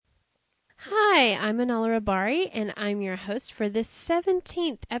Hi, I'm Manala Rabari, and I'm your host for this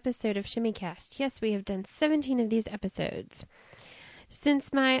 17th episode of ShimmyCast. Yes, we have done 17 of these episodes.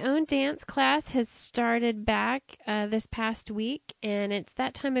 Since my own dance class has started back this past week, and it's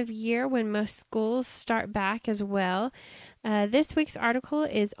that time of year when most schools start back as well, this week's article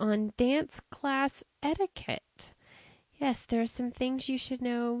is on dance class etiquette. Yes, there are some things you should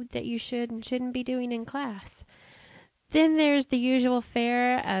know that you should and shouldn't be doing in class. Then there's the usual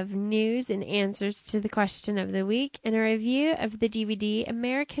fare of news and answers to the question of the week and a review of the DVD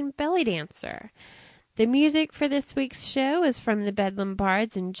American Belly Dancer. The music for this week's show is from the Bedlam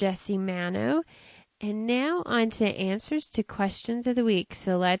Bards and Jesse Mano. And now on to answers to questions of the week.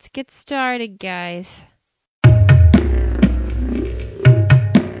 So let's get started, guys.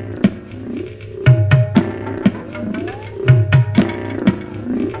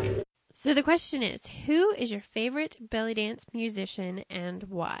 So the question is, who is your favorite belly dance musician and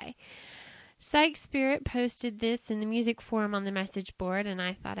why? Psych Spirit posted this in the music forum on the message board, and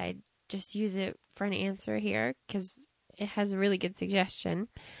I thought I'd just use it for an answer here because it has a really good suggestion.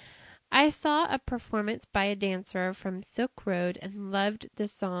 I saw a performance by a dancer from Silk Road and loved the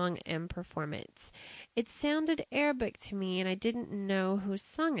song and performance. It sounded Arabic to me and I didn't know who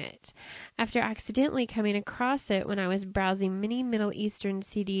sung it. After accidentally coming across it when I was browsing many Middle Eastern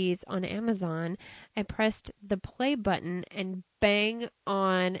CDs on Amazon, I pressed the play button and bang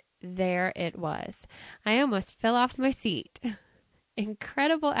on, there it was. I almost fell off my seat.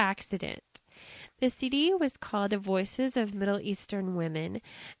 Incredible accident. The CD was called Voices of Middle Eastern Women,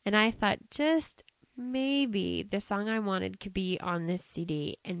 and I thought just maybe the song I wanted could be on this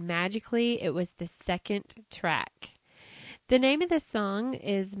CD, and magically it was the second track. The name of the song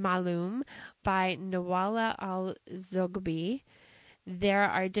is Maloum by Nawala Al-Zogbi. There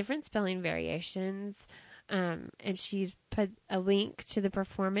are different spelling variations, and she's put a link to the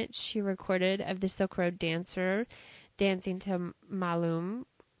performance she recorded of the Silk Road dancer dancing to Maloum.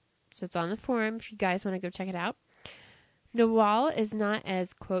 So it's on the forum if you guys want to go check it out. Nawal is not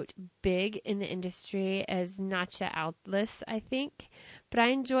as, quote, big in the industry as Natcha Atlas, I think, but I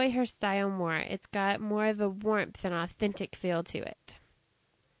enjoy her style more. It's got more of a warmth and authentic feel to it.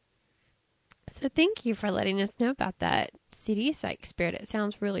 So thank you for letting us know about that CD, Psych Spirit. It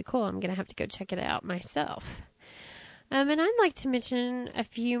sounds really cool. I'm going to have to go check it out myself. And I'd like to mention a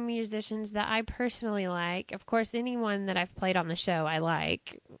few musicians that I personally like. Of course, anyone that I've played on the show I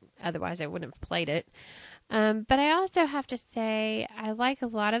like. Otherwise, I wouldn't have played it. But I also have to say I like a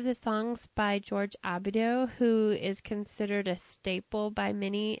lot of the songs by George Abido, who is considered a staple by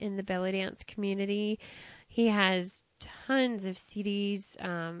many in the belly dance community. He has tons of CDs,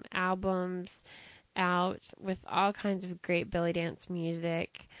 albums out with all kinds of great belly dance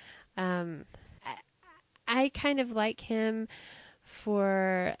music. I kind of like him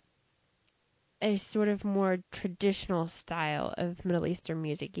for a sort of more traditional style of Middle Eastern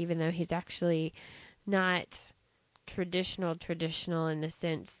music, even though he's actually not traditional in the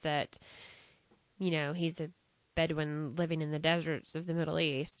sense that, you know, he's a Bedouin living in the deserts of the Middle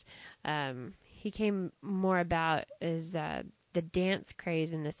East. He came more about as the dance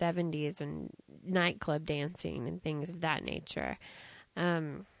craze in the 70s and nightclub dancing and things of that nature.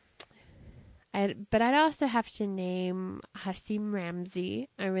 But I'd also have to name Hasim Ramsey.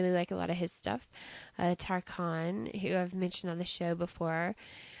 I really like a lot of his stuff. Tarkan, who I've mentioned on the show before.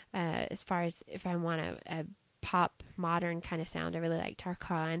 As far as if I want a pop, modern kind of sound, I really like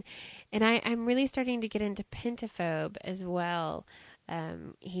Tarkan. And I'm really starting to get into Pentaphobe as well.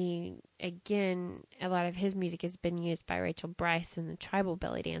 He, again, a lot of his music has been used by Rachel Bryce and the Tribal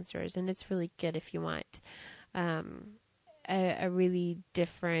Belly Dancers. And it's really good if you want a really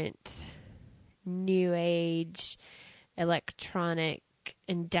different new age, electronic,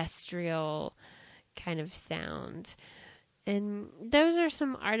 industrial kind of sound. And those are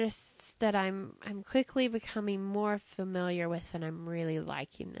some artists that I'm quickly becoming more familiar with, and I'm really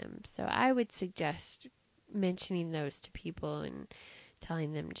liking them. So I would suggest mentioning those to people and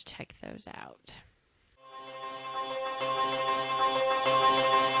telling them to check those out.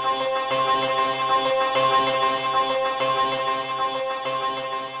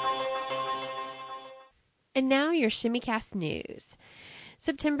 And now your ShimmyCast news.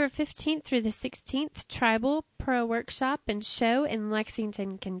 September 15th through the 16th, Tribal Pro Workshop and Show in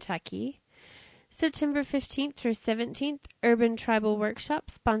Lexington, Kentucky. September 15th through 17th, Urban Tribal Workshop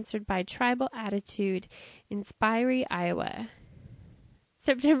sponsored by Tribal Attitude in Spirey, Iowa.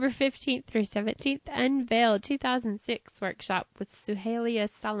 September 15th through 17th, Unveil 2006 Workshop with Suhaila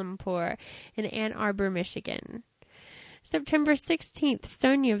Salampour in Ann Arbor, Michigan. September 16th,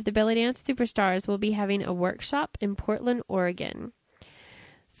 Sonia of the Belly Dance Superstars will be having a workshop in Portland, Oregon.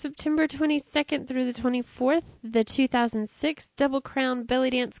 September 22nd through the 24th, the 2006 Double Crown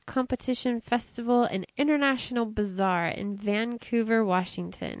Belly Dance Competition Festival and International Bazaar in Vancouver,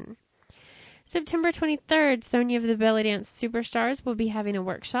 Washington. September 23rd, Sonia of the Belly Dance Superstars will be having a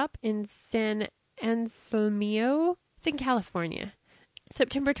workshop in San Anselmo. It's in California.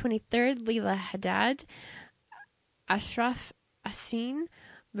 September 23rd, Leila Haddad, Ashraf Asin,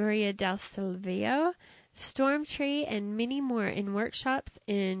 Maria del Silvio, Stormtree, and many more in workshops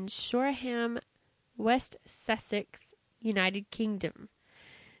in Shoreham, West Sussex, United Kingdom.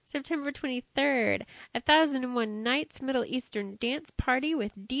 September 23rd, 1001 Nights Middle Eastern Dance Party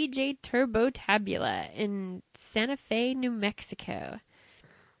with DJ Turbo Tabula in Santa Fe, New Mexico.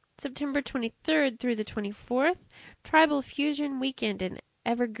 September 23rd through the 24th, Tribal Fusion Weekend in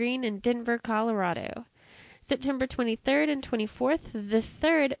Evergreen and Denver, Colorado. September 23rd and 24th, the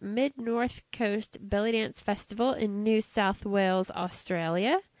 3rd Mid-North Coast Belly Dance Festival in New South Wales,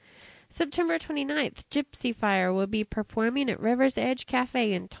 Australia. September 29th, Gypsy Fire will be performing at River's Edge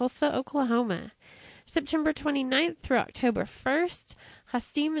Cafe in Tulsa, Oklahoma. September 29th through October 1st,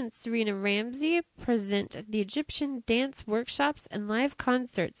 Hassim and Serena Ramsey present the Egyptian dance workshops and live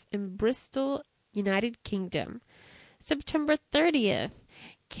concerts in Bristol, United Kingdom. September 30th,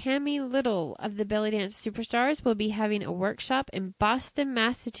 Cami Little of the Belly Dance Superstars will be having a workshop in Boston,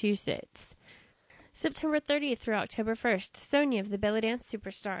 Massachusetts. September 30th through October 1st, Sonia of the Belly Dance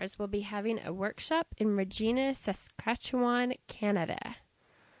Superstars will be having a workshop in Regina, Saskatchewan, Canada.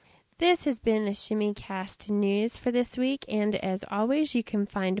 This has been the ShimmyCast News for this week, and as always, you can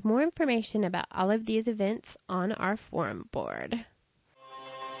find more information about all of these events on our forum board.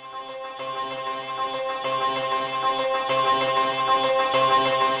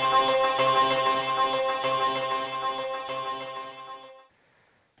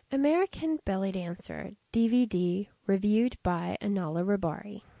 American Belly Dancer DVD reviewed by Anala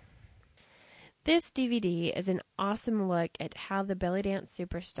Rabari. This DVD is an awesome look at how the belly dance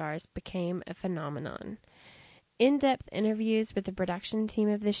superstars became a phenomenon. In-depth interviews with the production team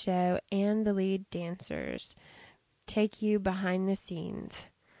of the show and the lead dancers take you behind the scenes.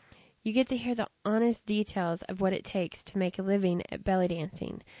 You get to hear the honest details of what it takes to make a living at belly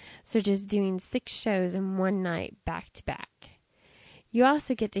dancing, such as doing 6 shows in one night back to back. You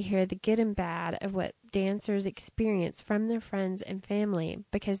also get to hear the good and bad of what dancers experience from their friends and family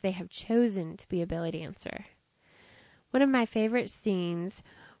because they have chosen to be a belly dancer. One of my favorite scenes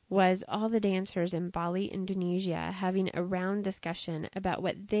was all the dancers in Bali, Indonesia, having a round discussion about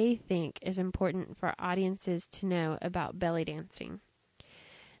what they think is important for audiences to know about belly dancing.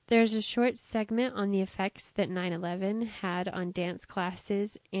 There's a short segment on the effects that 9/11 had on dance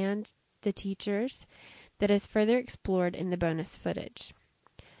classes and the teachers that is further explored in the bonus footage.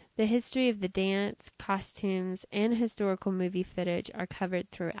 The history of the dance, costumes, and historical movie footage are covered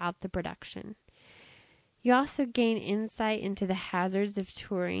throughout the production. You also gain insight into the hazards of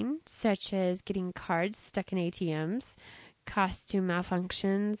touring, such as getting cards stuck in ATMs, costume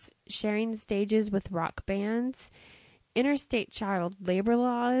malfunctions, sharing stages with rock bands, interstate child labor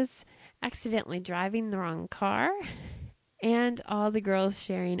laws, accidentally driving the wrong car, and all the girls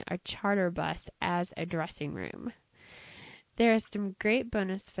sharing a charter bus as a dressing room. There is some great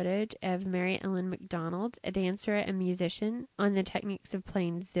bonus footage of Mary Ellen McDonald, a dancer and musician, on the techniques of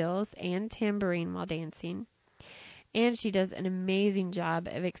playing zills and tambourine while dancing. And she does an amazing job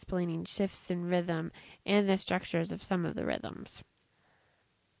of explaining shifts in rhythm and the structures of some of the rhythms.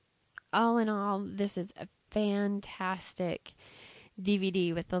 All in all, this is a fantastic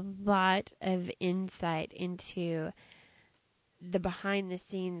DVD with a lot of insight into the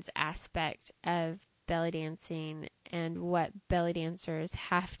behind-the-scenes aspect of belly dancing and what belly dancers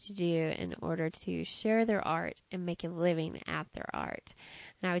have to do in order to share their art and make a living at their art.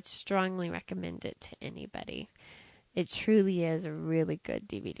 And I would strongly recommend it to anybody. It truly is a really good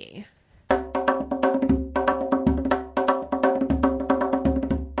DVD.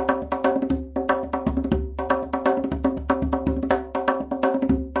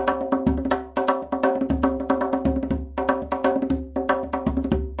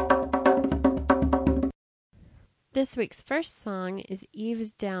 This week's first song is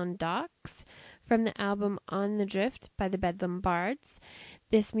Eve's Down Docks from the album On the Drift by the Bedlam Bards.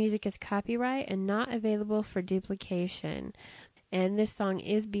 This music is copyright and not available for duplication, and this song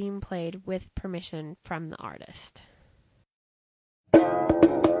is being played with permission from the artist.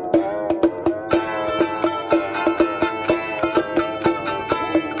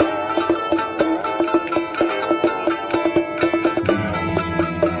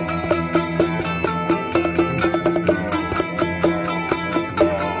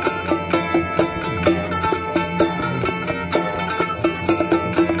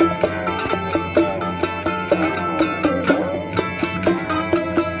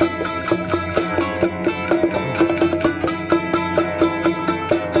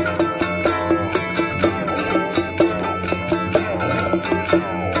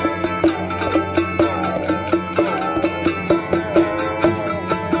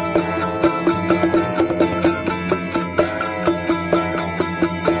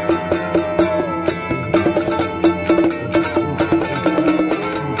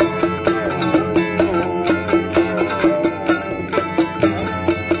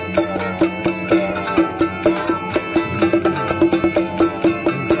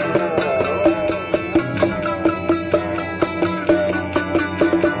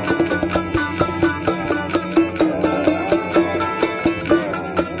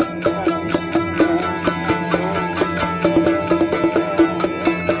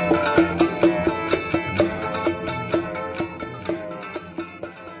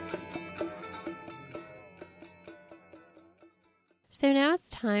 So now it's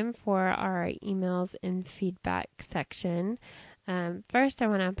time for our emails and feedback section. First, I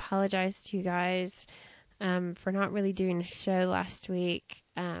want to apologize to you guys for not really doing a show last week.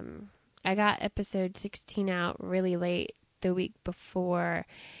 I got episode 16 out really late the week before,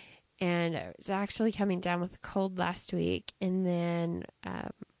 and I was actually coming down with a cold last week, and then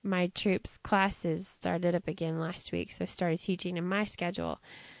my troops classes started up again last week, so I started teaching, and my schedule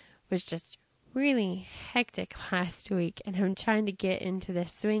was just really hectic last week, and I'm trying to get into the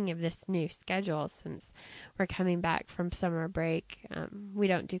swing of this new schedule since we're coming back from summer break. We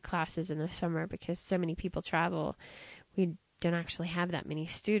don't do classes in the summer because so many people travel. We don't actually have that many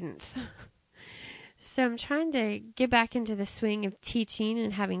students. So I'm trying to get back into the swing of teaching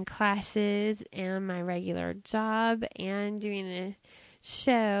and having classes and my regular job and doing the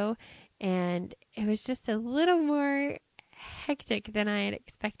show, and it was just a little more hectic than I had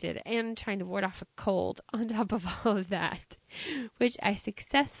expected, and trying to ward off a cold on top of all of that, which I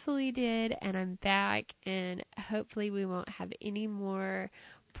successfully did, and I'm back, and hopefully we won't have any more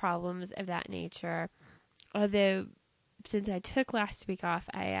problems of that nature. Although since I took last week off,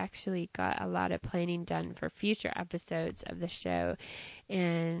 I actually got a lot of planning done for future episodes of the show.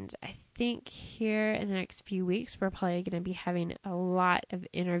 And I think here in the next few weeks, we're probably going to be having a lot of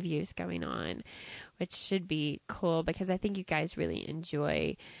interviews going on, which should be cool because I think you guys really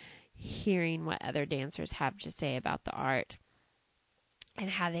enjoy hearing what other dancers have to say about the art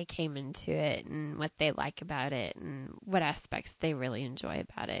and how they came into it and what they like about it and what aspects they really enjoy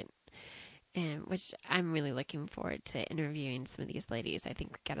about it. And which I'm really looking forward to interviewing some of these ladies. I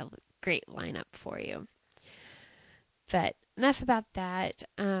think we got a great lineup for you. But enough about that.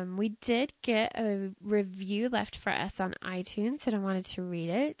 We did get a review left for us on iTunes, and I wanted to read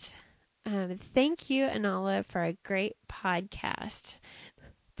it. Thank you, Anala, for a great podcast.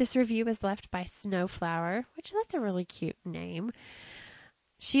 This review was left by Snowflower, which that's a really cute name.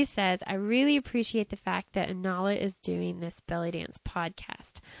 She says, I really appreciate the fact that Anala is doing this belly dance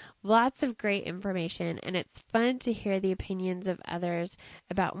podcast. Lots of great information, and it's fun to hear the opinions of others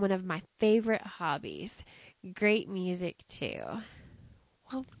about one of my favorite hobbies. Great music, too.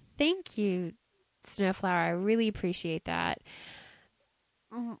 Well, thank you, Snowflower. I really appreciate that.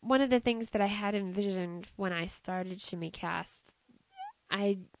 One of the things that I had envisioned when I started ShimmyCast,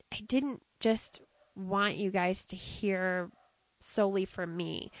 I didn't just want you guys to hear solely from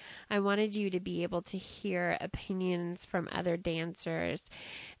me. I wanted you to be able to hear opinions from other dancers,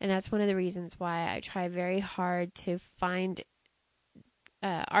 and that's one of the reasons why I try very hard to find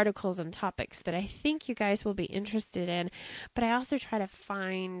articles and topics that I think you guys will be interested in, but I also try to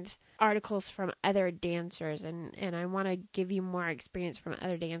find articles from other dancers, and I want to give you more experience from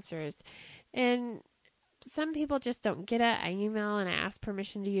other dancers. And some people just don't get it. I email and I ask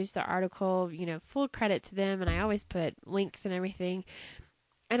permission to use the article, full credit to them. And I always put links and everything.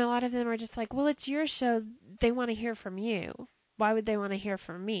 And a lot of them are just like, well, it's your show. They want to hear from you. Why would they want to hear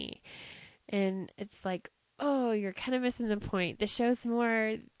from me? And it's like, oh, you're kind of missing the point. The show's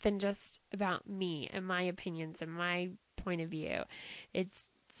more than just about me and my opinions and my point of view. It's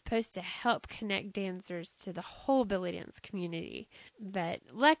supposed to help connect dancers to the whole belly dance community. But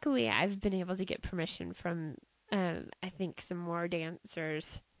luckily, I've been able to get permission from, I think, some more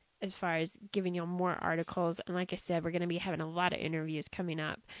dancers as far as giving you more articles. And like I said, we're going to be having a lot of interviews coming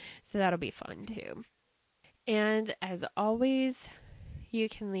up, so that'll be fun too. And as always, you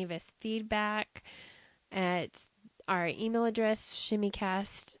can leave us feedback at our email address,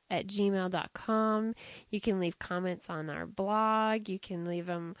 shimmycast@gmail.com. You can leave comments on our blog. You can leave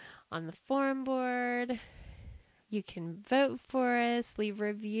them on the forum board. You can vote for us, leave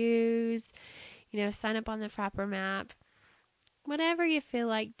reviews, sign up on the Frapper map. Whatever you feel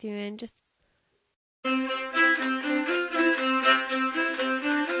like doing, just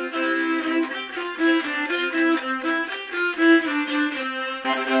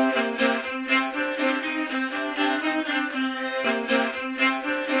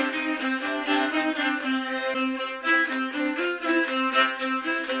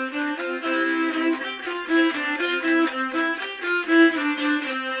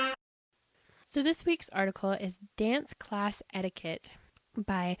So this week's article is Dance Class Etiquette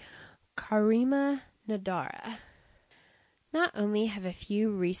by Karima Nadara. Not only have a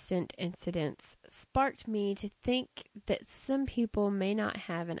few recent incidents sparked me to think that some people may not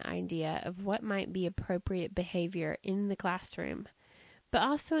have an idea of what might be appropriate behavior in the classroom, but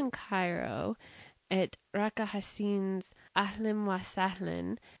also in Cairo at Raka Hassin's Ahlan wa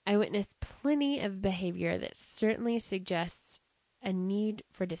Sahlan, I witnessed plenty of behavior that certainly suggests a need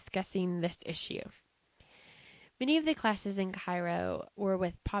for discussing this issue. Many of the classes in Cairo were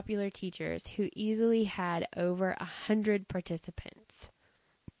with popular teachers who easily had over 100 participants.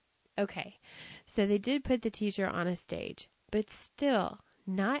 Okay, so they did put the teacher on a stage, but still,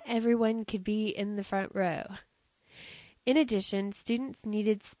 not everyone could be in the front row. In addition, students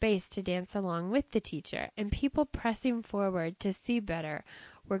needed space to dance along with the teacher, and people pressing forward to see better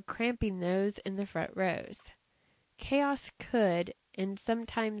were cramping those in the front rows. Chaos could, and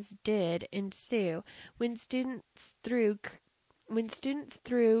sometimes did, ensue when students threw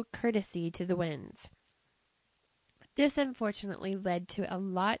courtesy to the winds. This unfortunately led to a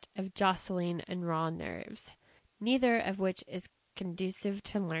lot of jostling and raw nerves, neither of which is conducive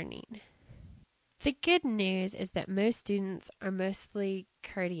to learning. The good news is that most students are mostly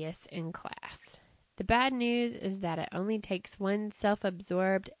courteous in class. The bad news is that it only takes one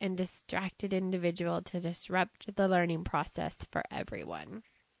self-absorbed and distracted individual to disrupt the learning process for everyone.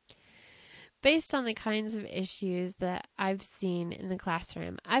 Based on the kinds of issues that I've seen in the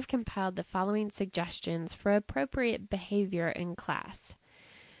classroom, I've compiled the following suggestions for appropriate behavior in class.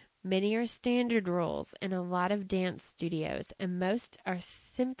 Many are standard rules in a lot of dance studios, and most are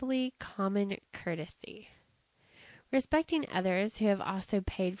simply common courtesy. Respecting others who have also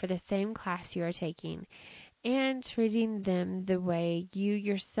paid for the same class you are taking, and treating them the way you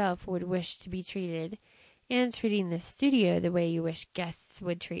yourself would wish to be treated, and treating the studio the way you wish guests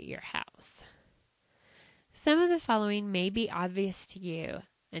would treat your house. Some of the following may be obvious to you,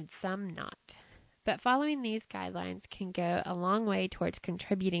 and some not. But following these guidelines can go a long way towards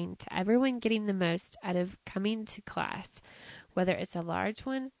contributing to everyone getting the most out of coming to class, whether it's a large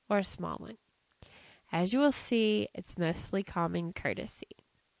one or a small one. As you will see, it's mostly common courtesy.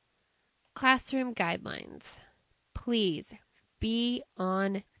 Classroom guidelines. Please be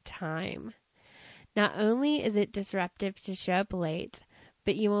on time. Not only is it disruptive to show up late,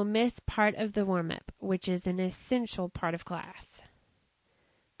 but you will miss part of the warm-up, which is an essential part of class.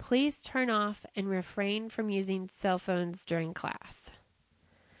 Please turn off and refrain from using cell phones during class.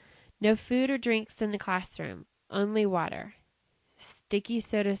 No food or drinks in the classroom, only water. Sticky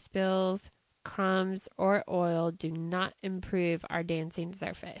soda spills, crumbs, or oil do not improve our dancing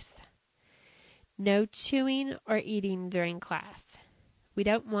surface. No chewing or eating during class. We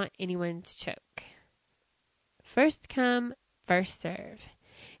don't want anyone to choke. First come, first serve.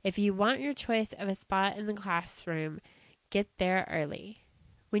 If you want your choice of a spot in the classroom, get there early.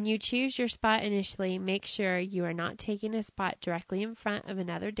 When you choose your spot initially, make sure you are not taking a spot directly in front of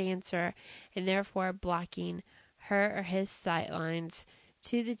another dancer and therefore blocking her or his sight lines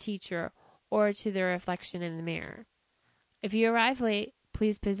to the teacher or to the reflection in the mirror. If you arrive late,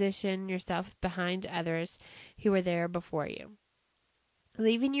 please position yourself behind others who were there before you.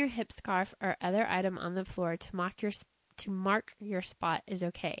 Leaving your hip scarf or other item on the floor to mark your spot is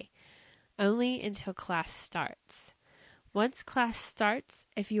okay, only until class starts. Once class starts,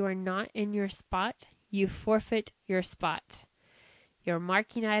 if you are not in your spot, you forfeit your spot. Your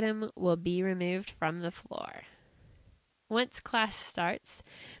marking item will be removed from the floor. Once class starts,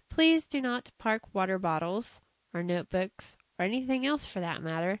 please do not park water bottles or notebooks or anything else for that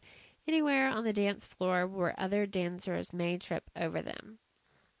matter anywhere on the dance floor where other dancers may trip over them.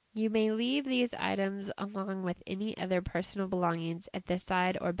 You may leave these items along with any other personal belongings at the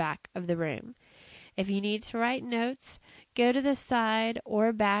side or back of the room. If you need to write notes, go to the side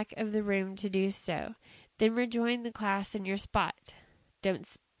or back of the room to do so. Then rejoin the class in your spot. Don't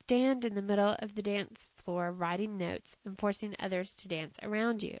stand in the middle of the dance floor writing notes and forcing others to dance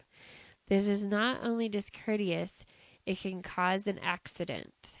around you. This is not only discourteous, it can cause an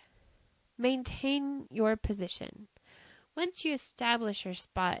accident. Maintain your position. Once you establish your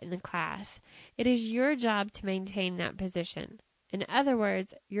spot in the class, it is your job to maintain that position. In other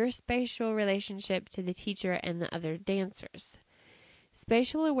words, your spatial relationship to the teacher and the other dancers.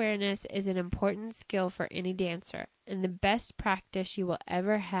 Spatial awareness is an important skill for any dancer, and the best practice you will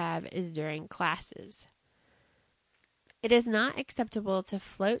ever have is during classes. It is not acceptable to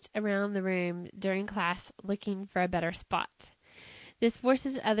float around the room during class looking for a better spot. This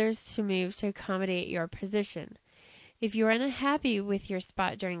forces others to move to accommodate your position. If you are unhappy with your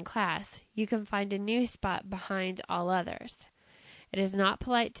spot during class, you can find a new spot behind all others. It is not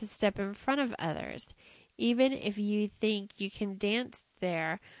polite to step in front of others, even if you think you can dance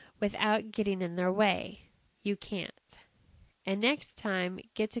there without getting in their way. You can't. And next time,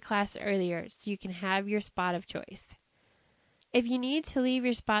 get to class earlier so you can have your spot of choice. If you need to leave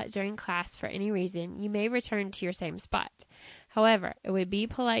your spot during class for any reason, you may return to your same spot. However, it would be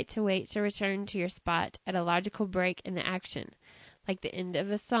polite to wait to return to your spot at a logical break in the action, like the end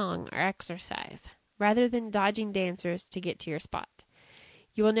of a song or exercise, rather than dodging dancers to get to your spot.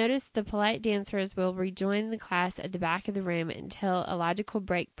 You will notice the polite dancers will rejoin the class at the back of the room until a logical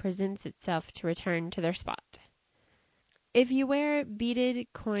break presents itself to return to their spot. If you wear beaded,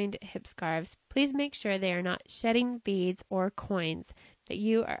 coined hip scarves, please make sure they are not shedding beads or coins that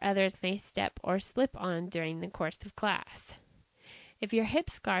you or others may step or slip on during the course of class. If your hip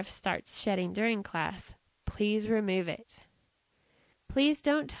scarf starts shedding during class, please remove it. Please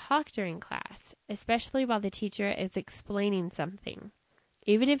don't talk during class, especially while the teacher is explaining something.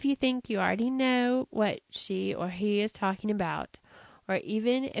 Even if you think you already know what she or he is talking about, or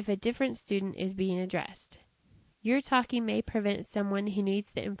even if a different student is being addressed. Your talking may prevent someone who needs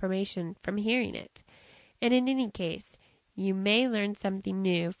the information from hearing it, and in any case, you may learn something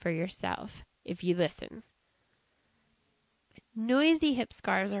new for yourself if you listen. Noisy hip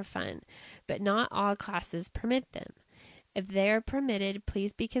scarves are fun, but not all classes permit them. If they are permitted,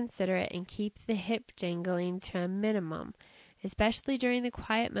 please be considerate and keep the hip jangling to a minimum, especially during the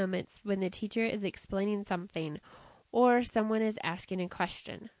quiet moments when the teacher is explaining something or someone is asking a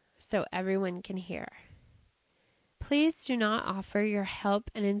question, so everyone can hear. Please do not offer your help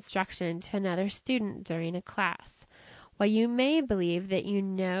and instruction to another student during a class. While you may believe that you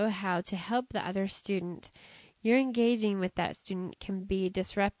know how to help the other student, your engaging with that student can be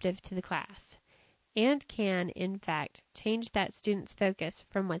disruptive to the class and can, in fact, change that student's focus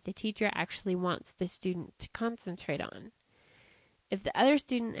from what the teacher actually wants the student to concentrate on. If the other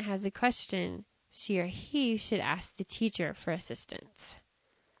student has a question, she or he should ask the teacher for assistance.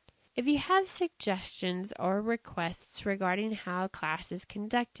 If you have suggestions or requests regarding how class is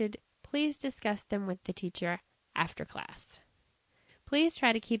conducted, please discuss them with the teacher after class. Please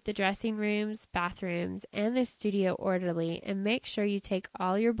try to keep the dressing rooms, bathrooms, and the studio orderly, and make sure you take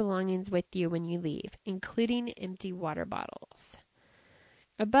all your belongings with you when you leave, including empty water bottles.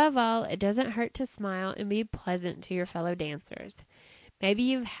 Above all, it doesn't hurt to smile and be pleasant to your fellow dancers. Maybe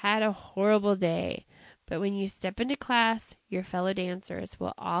you've had a horrible day, but when you step into class, your fellow dancers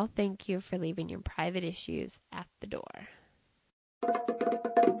will all thank you for leaving your private issues at the door.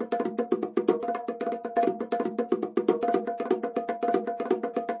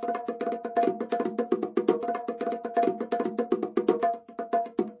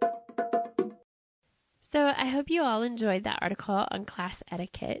 So I hope you all enjoyed that article on class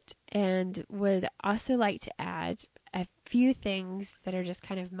etiquette, and would also like to add a few things that are just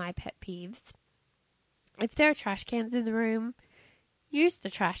kind of my pet peeves. If there are trash cans in the room, use the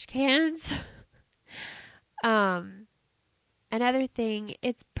trash cans. Another thing,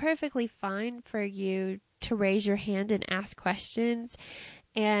 it's perfectly fine for you to raise your hand and ask questions,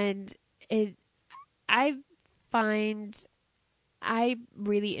 and I find I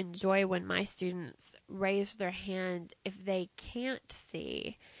really enjoy when my students raise their hand if they can't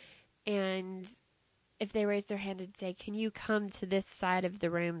see, and if they raise their hand and say, can you come to this side of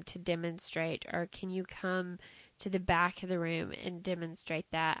the room to demonstrate, or can you come to the back of the room and demonstrate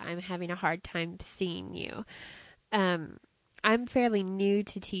that? I'm having a hard time seeing you. I'm fairly new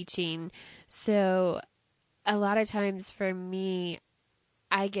to teaching, so a lot of times for me,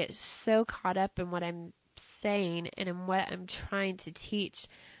 I get so caught up in what I'm saying and in what I'm trying to teach,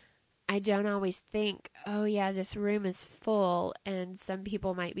 I don't always think, oh yeah, this room is full and some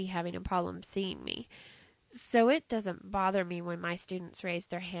people might be having a problem seeing me. So it doesn't bother me when my students raise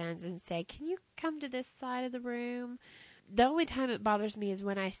their hands and say, can you come to this side of the room? The only time it bothers me is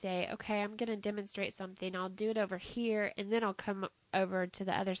when I say, okay, I'm going to demonstrate something. I'll do it over here, and then I'll come over to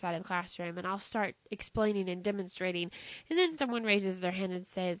the other side of the classroom, and I'll start explaining and demonstrating. And then someone raises their hand and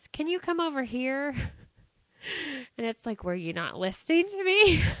says, can you come over here? And it's like, were you not listening to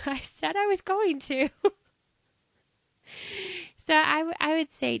me? I said I was going to. So I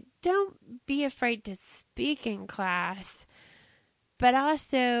would say, don't be afraid to speak in class, but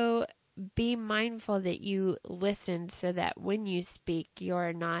also be mindful that you listen so that when you speak,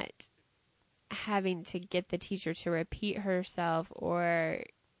 you're not having to get the teacher to repeat herself or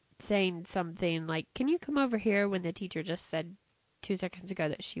saying something like, can you come over here, when the teacher just said 2 seconds ago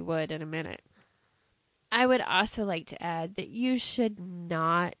that she would in a minute. I would also like to add that you should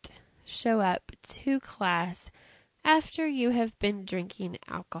not show up to class after you have been drinking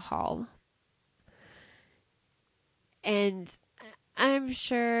alcohol. And I'm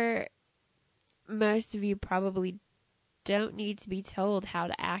sure most of you probably don't need to be told how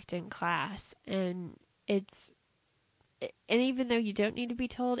to act in class. And even though you don't need to be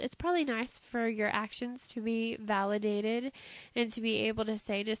told, it's probably nice for your actions to be validated and to be able to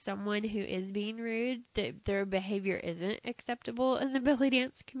say to someone who is being rude that their behavior isn't acceptable in the belly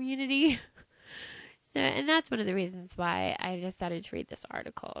dance community. And that's one of the reasons why I decided to read this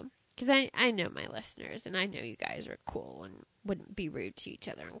article. Because I know my listeners, and I know you guys are cool and wouldn't be rude to each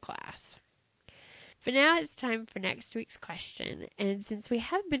other in class. For now, it's time for next week's question. And since we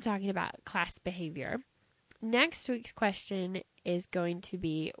haven't been talking about class behavior, next week's question is going to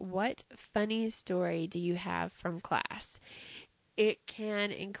be, what funny story do you have from class? It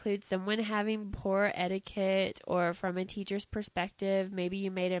can include someone having poor etiquette, or from a teacher's perspective, maybe you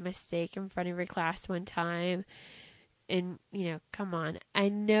made a mistake in front of your class one time. And, come on. I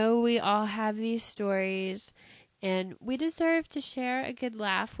know we all have these stories, and we deserve to share a good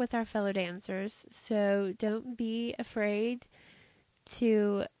laugh with our fellow dancers. So don't be afraid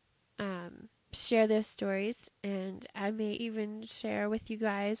to share those stories. And I may even share with you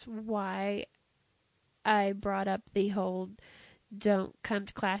guys why I brought up the whole don't come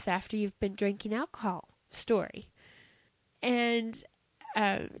to class after you've been drinking alcohol story. And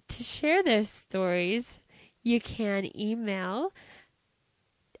to share those stories, you can email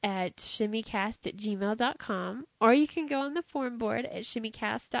at shimmycast@gmail.com, or you can go on the form board at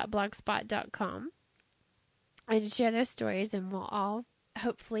shimmycast.blogspot.com and share those stories, and we'll all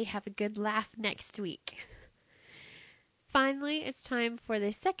hopefully have a good laugh next week. Finally, it's time for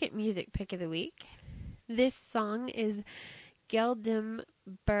the second music pick of the week. This song is Geldim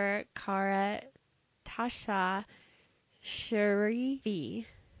Ber Kara Tasha Sharifi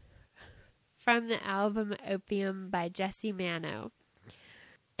from the album Opium by Jesse Mano.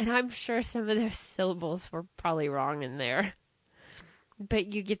 And I'm sure some of those syllables were probably wrong in there,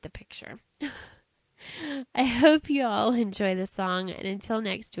 but you get the picture. I hope you all enjoy the song, and until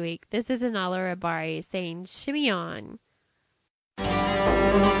next week, this is Anala Rabari saying shimmy on.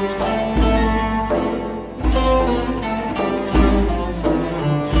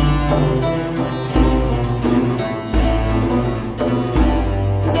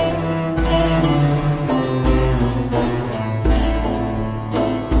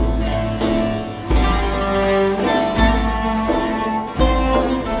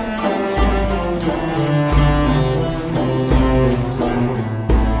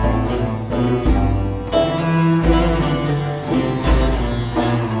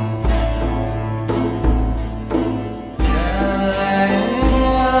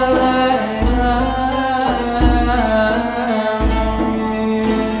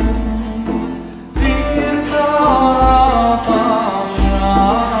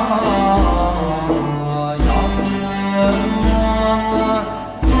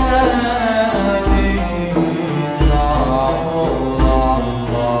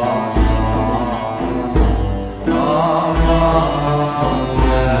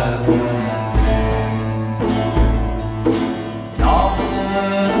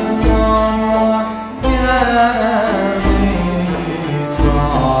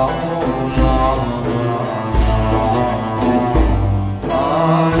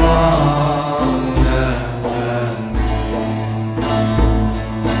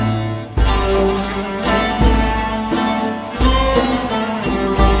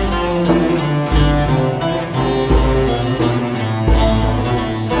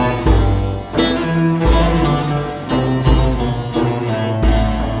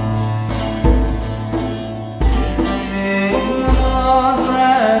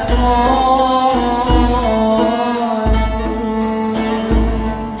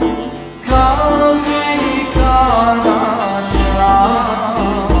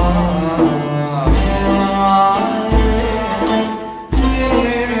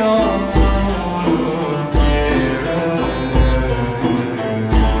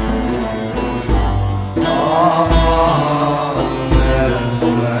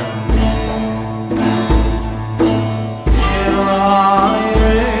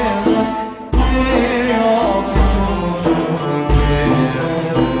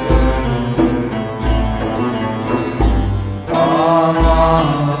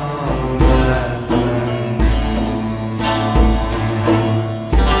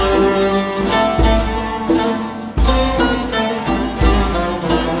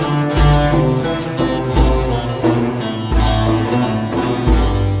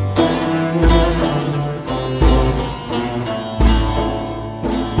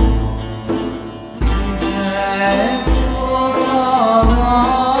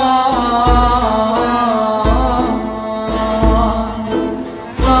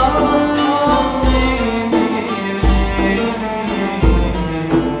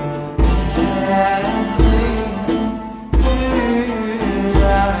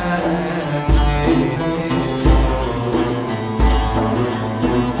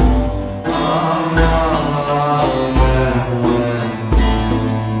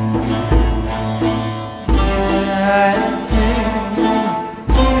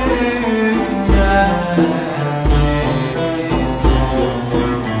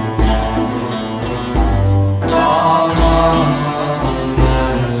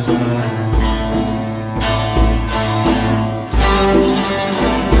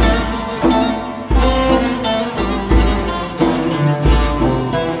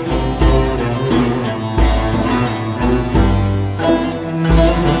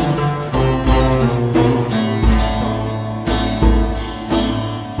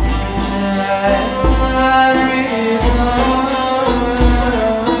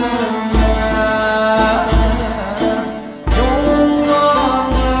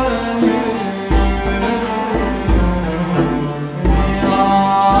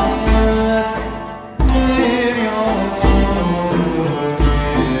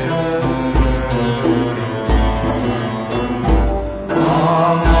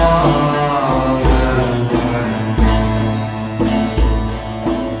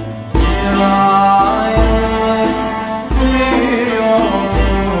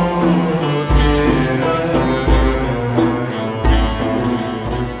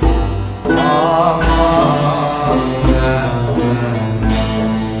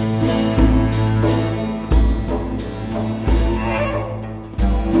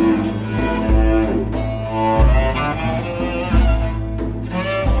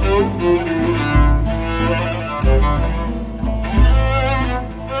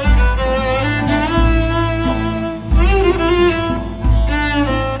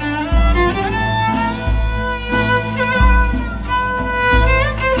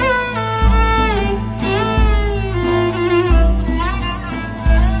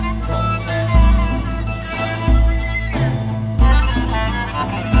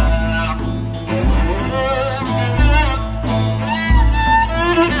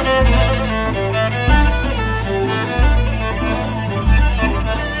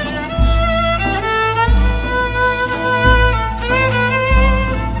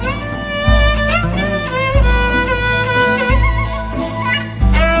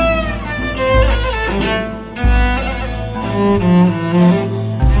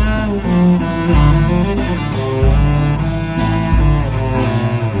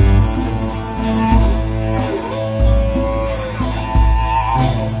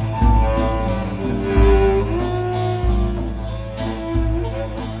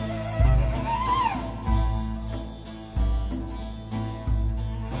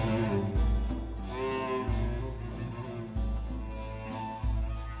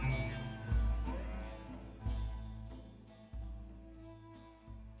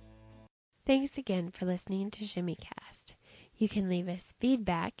 Thanks again for listening to ShimmyCast. You can leave us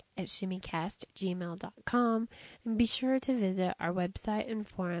feedback at shimmycast@gmail.com and be sure to visit our website and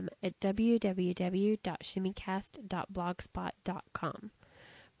forum at www.shimmycast.blogspot.com.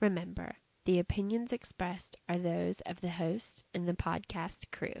 Remember, the opinions expressed are those of the host and the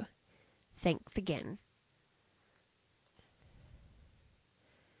podcast crew. Thanks again.